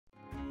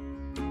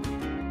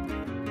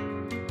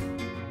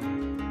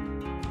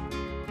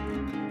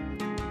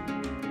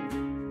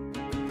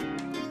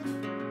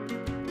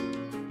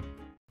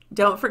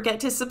Don't forget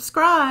to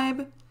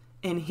subscribe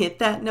and hit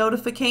that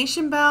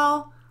notification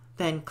bell,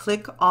 then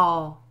click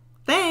all.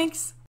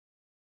 Thanks!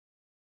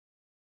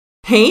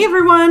 Hey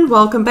everyone,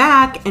 welcome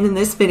back, and in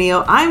this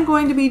video I'm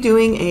going to be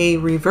doing a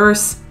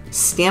reverse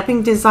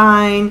stamping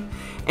design,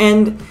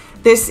 and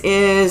this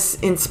is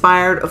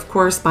inspired of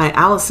course by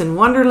Alice in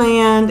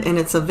Wonderland, and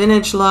it's a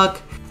vintage look.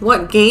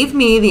 What gave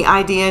me the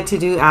idea to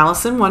do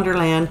Alice in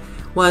Wonderland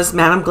was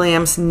Madam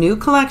Glam's new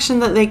collection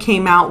that they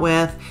came out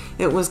with.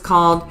 It was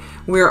called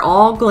We're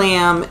All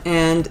Glam,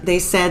 and they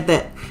said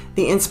that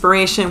the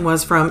inspiration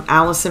was from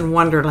Alice in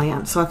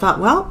Wonderland. So I thought,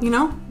 well, you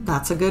know,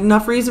 that's a good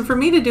enough reason for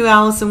me to do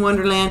Alice in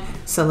Wonderland.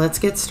 So let's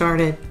get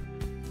started.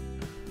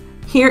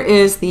 Here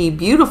is the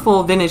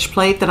beautiful vintage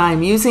plate that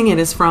I'm using. It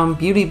is from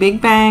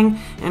BeautyBigbang,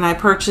 and I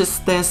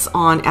purchased this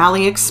on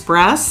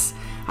Aliexpress.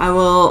 I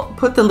will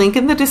put the link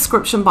in the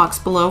description box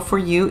below for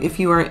you if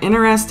you are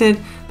interested,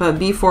 but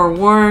be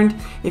forewarned,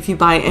 if you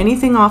buy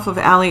anything off of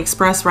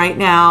Aliexpress right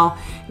now,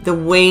 the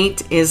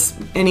wait is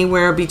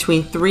anywhere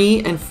between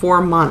 3 and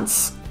 4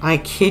 months. I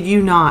kid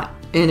you not,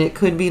 and it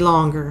could be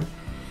longer.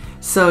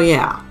 So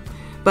yeah.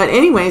 But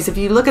anyways, if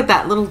you look at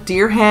that little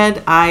deer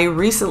head, I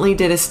recently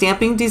did a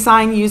stamping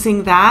design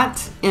using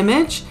that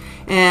image,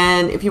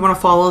 and if you want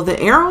to follow the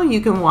arrow, you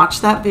can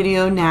watch that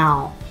video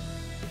now.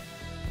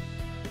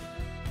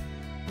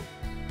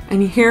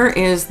 And here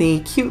is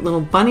the cute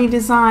little bunny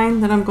design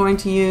that I'm going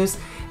to use,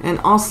 and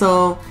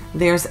also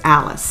there's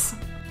Alice.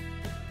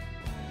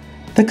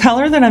 The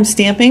color that I'm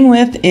stamping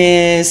with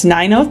is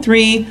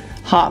 903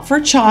 Hot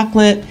for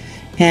Chocolate,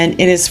 and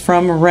it is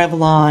from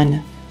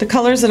Revlon. The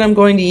colors that I'm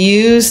going to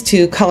use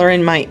to color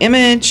in my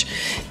image,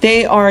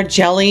 they are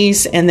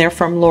jellies, and they're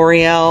from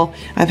L'Oreal.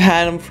 I've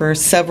had them for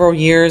several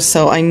years,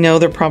 so I know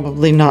they're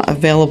probably not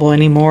available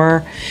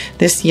anymore.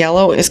 This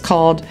yellow is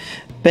called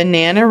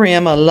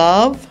Bananarama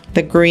Love.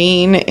 The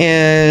green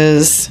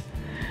is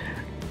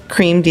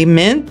Cream de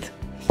Mint.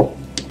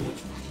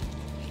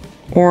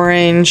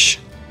 Orange,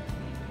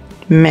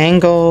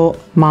 Mango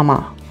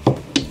Mama.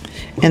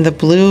 And the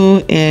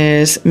blue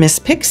is Miss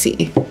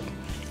Pixie.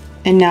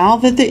 And now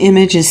that the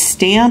image is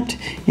stamped,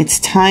 it's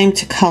time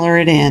to color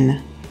it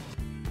in.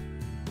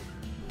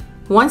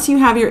 Once you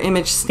have your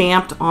image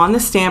stamped on the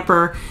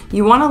stamper,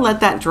 you want to let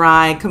that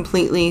dry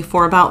completely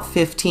for about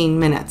 15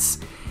 minutes.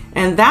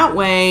 And that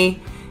way,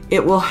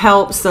 it will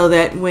help so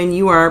that when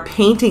you are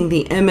painting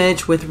the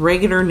image with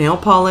regular nail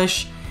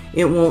polish,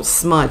 it won't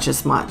smudge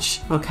as much,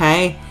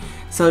 okay?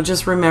 So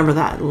just remember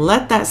that.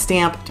 Let that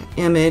stamped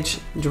image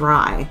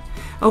dry.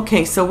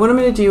 Okay, so what I'm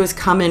going to do is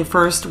come in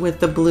first with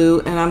the blue,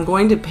 and I'm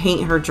going to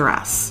paint her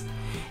dress.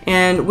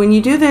 And when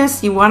you do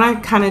this, you want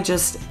to kind of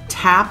just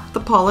tap the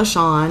polish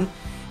on.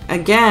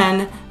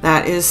 Again,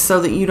 that is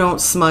so that you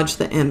don't smudge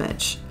the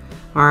image.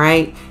 All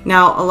right,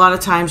 now a lot of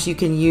times you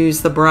can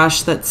use the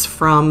brush that's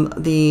from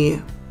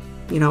the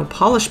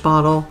polish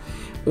bottle,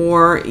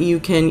 or you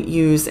can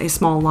use a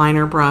small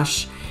liner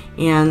brush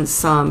and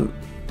some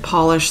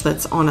polish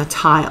that's on a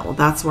tile.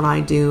 That's what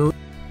I do.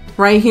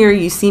 Right here,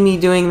 you see me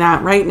doing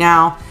that right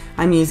now.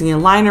 I'm using a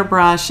liner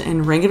brush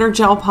and regular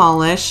gel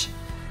polish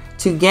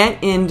to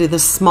get into the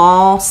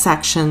small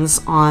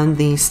sections on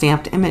the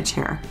stamped image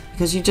here,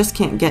 because you just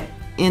can't get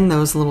in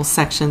those little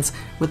sections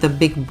with a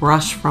big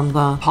brush from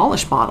the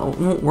polish bottle. It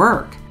won't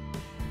work.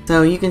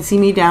 So you can see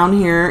me down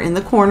here in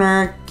the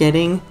corner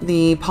getting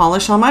the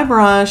polish on my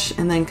brush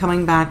and then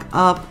coming back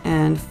up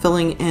and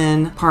filling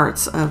in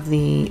parts of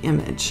the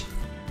image.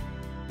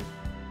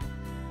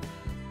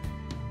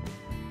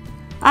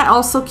 I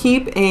also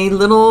keep a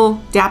little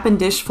dapping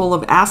dish full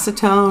of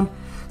acetone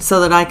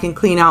so that I can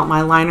clean out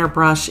my liner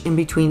brush in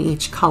between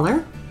each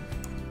color.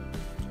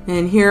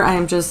 And here I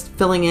am just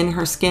filling in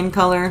her skin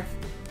color.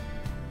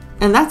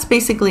 And that's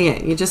basically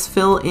it. You just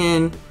fill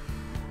in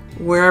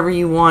wherever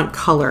you want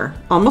color,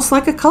 almost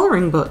like a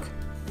coloring book.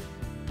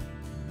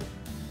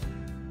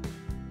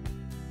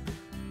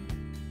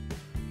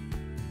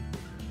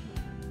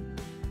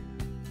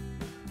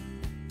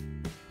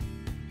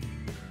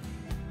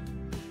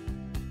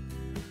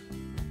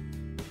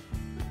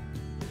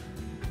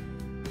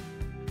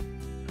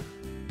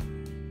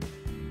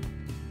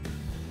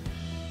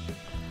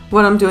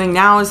 What I'm doing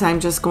now is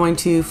I'm just going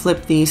to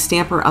flip the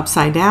stamper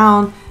upside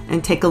down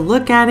and take a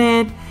look at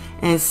it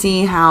and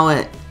see how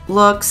it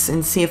looks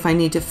and see if I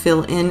need to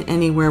fill in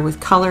anywhere with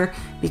color,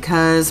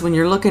 because when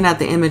you're looking at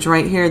the image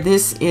right here,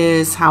 this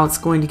is how it's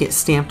going to get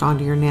stamped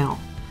onto your nail.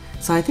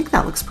 So I think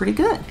that looks pretty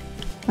good.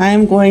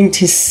 I'm going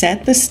to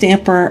set the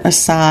stamper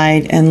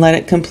aside and let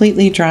it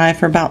completely dry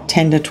for about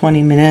 10 to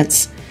 20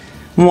 minutes.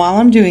 And while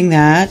I'm doing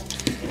that,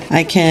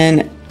 I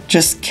can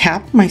just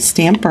cap my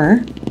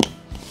stamper,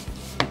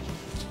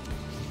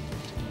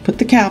 put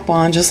the cap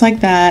on just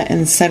like that,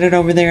 and set it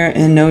over there,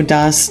 and no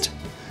dust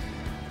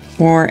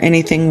or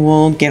anything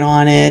will get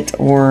on it,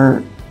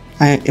 or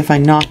if I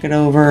knock it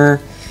over,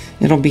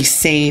 it'll be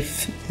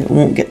safe. It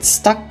won't get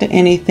stuck to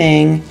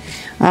anything.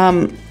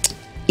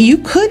 You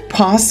could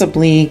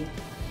possibly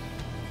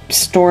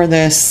store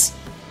this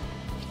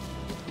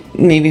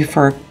maybe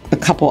for a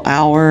couple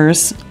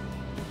hours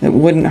It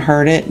wouldn't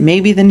hurt it.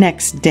 Maybe the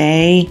next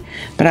day,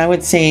 but I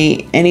would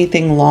say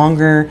anything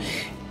longer,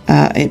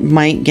 it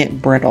might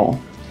get brittle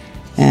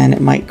and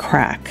it might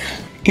crack.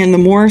 And the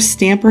more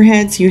stamper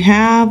heads you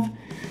have,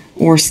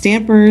 or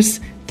stampers,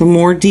 the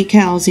more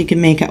decals you can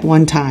make at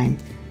one time.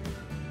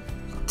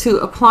 To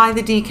apply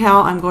the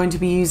decal, I'm going to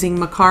be using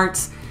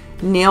McCart's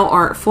Nail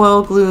Art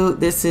Foil Glue.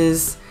 This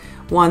is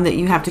one that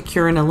you have to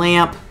cure in a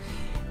lamp.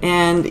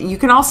 And you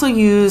can also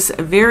use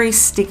very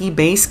sticky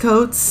base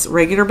coats,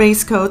 regular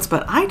base coats,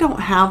 but I don't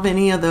have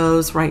any of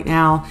those right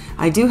now.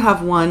 I do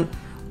have one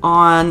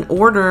on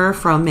order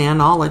from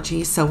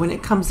Manology, so when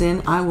it comes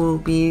in, I will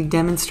be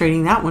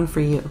demonstrating that one for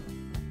you.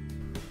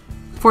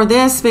 For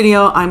this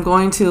video, I'm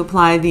going to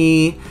apply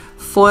the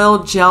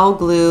foil gel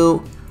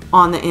glue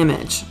on the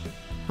image,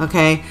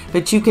 okay?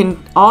 But you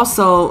can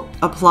also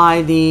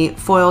apply the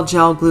foil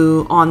gel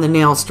glue on the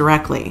nails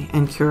directly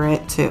and cure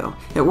it too.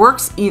 It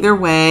works either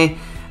way.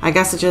 I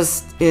guess it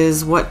just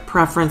is what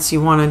preference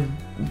you want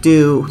to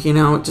do, you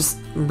know, it just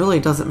really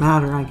doesn't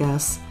matter, I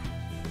guess.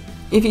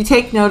 If you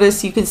take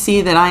notice, you can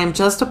see that I am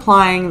just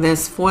applying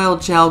this foil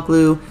gel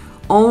glue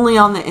only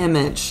on the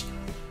image.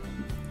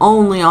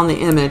 Only on the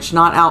image,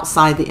 not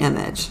outside the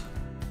image.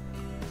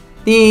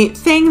 The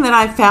thing that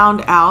I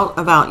found out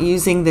about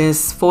using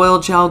this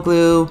foil gel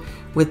glue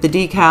with the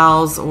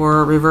decals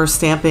or reverse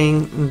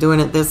stamping and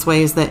doing it this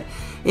way is that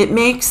it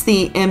makes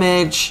the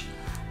image,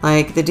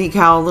 like the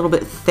decal, a little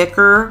bit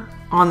thicker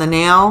on the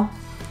nail,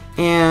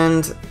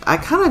 and I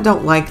kind of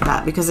don't like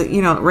that because it,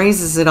 you know, it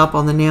raises it up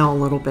on the nail a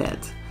little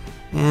bit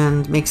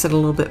and makes it a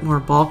little bit more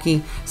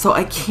bulky. So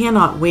I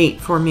cannot wait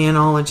for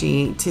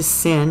Manology to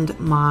send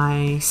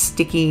my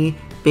sticky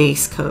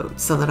base coat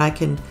so that I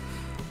can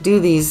do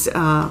these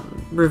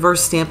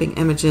reverse stamping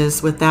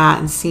images with that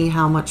and see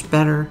how much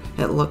better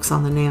it looks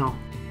on the nail.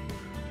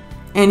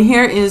 And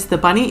here is the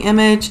bunny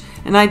image,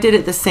 and I did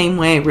it the same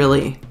way,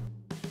 really.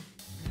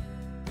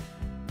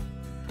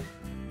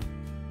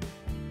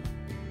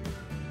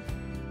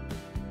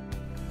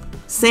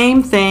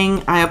 Same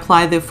thing, I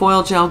apply the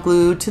foil gel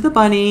glue to the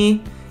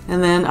bunny,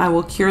 and then I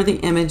will cure the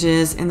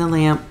images in the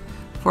lamp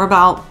for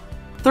about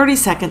 30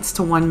 seconds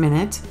to 1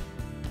 minute.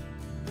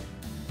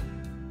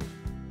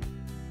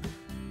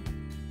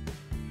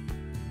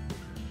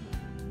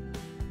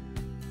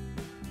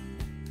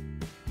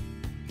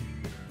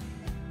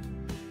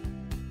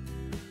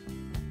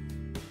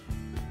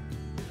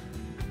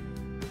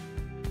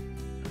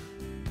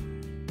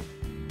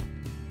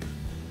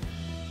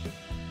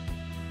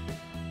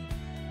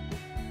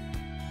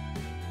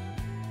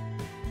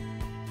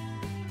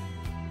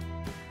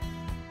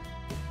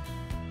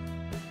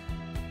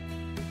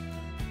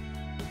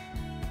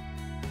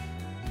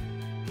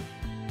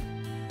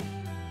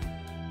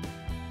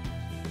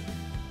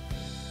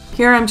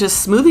 Here I'm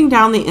just smoothing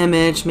down the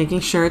image, making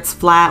sure it's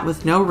flat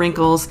with no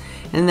wrinkles,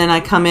 and then I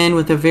come in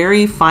with a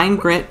very fine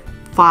grit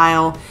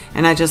file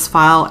and I just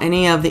file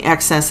any of the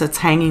excess that's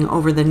hanging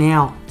over the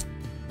nail.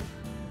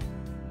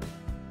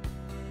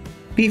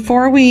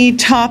 Before we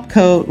top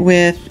coat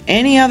with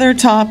any other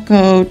top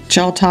coat,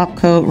 gel top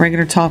coat,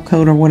 regular top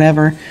coat, or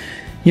whatever,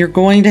 you're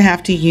going to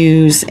have to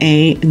use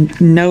a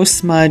no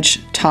smudge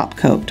top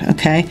coat,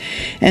 okay?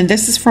 And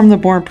this is from the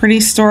Born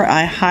Pretty store.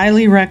 I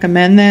highly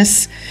recommend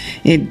this.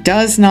 It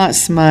does not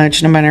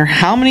smudge. No matter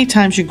how many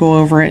times you go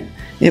over it,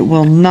 it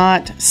will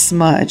not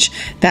smudge.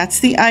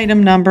 That's the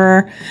item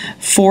number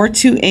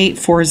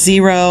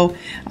 42840.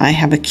 I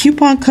have a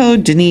coupon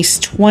code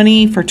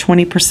Denise20 for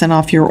 20%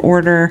 off your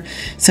order.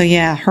 So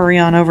yeah, hurry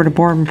on over to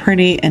Born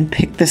Pretty and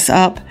pick this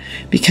up,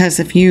 because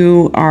if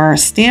you are a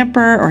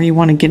stamper or you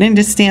want to get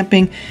into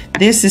stamping,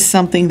 this is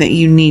something that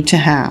you need to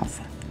have.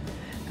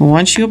 And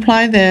once you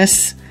apply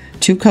this,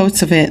 2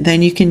 coats of it,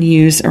 then you can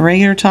use a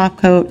regular top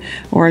coat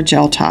or a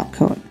gel top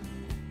coat.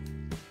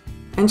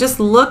 And just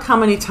look how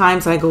many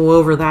times I go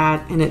over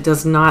that and it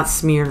does not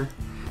smear.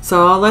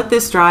 So I'll let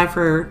this dry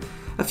for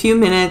a few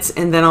minutes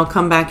and then I'll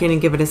come back in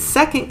and give it a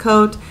second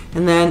coat,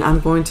 and then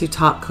I'm going to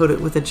top coat it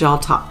with a gel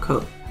top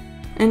coat.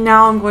 And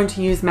now I'm going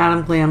to use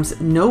Madam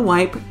Glam's No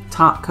Wipe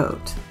top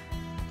coat.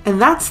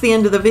 And that's the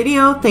end of the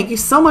video. Thank you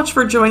so much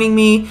for joining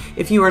me.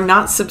 If you are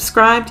not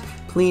subscribed,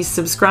 please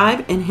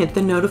subscribe and hit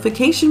the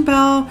notification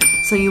bell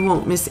so you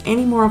won't miss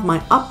any more of my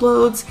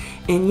uploads.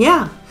 And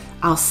yeah,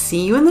 I'll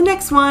see you in the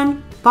next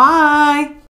one. Bye!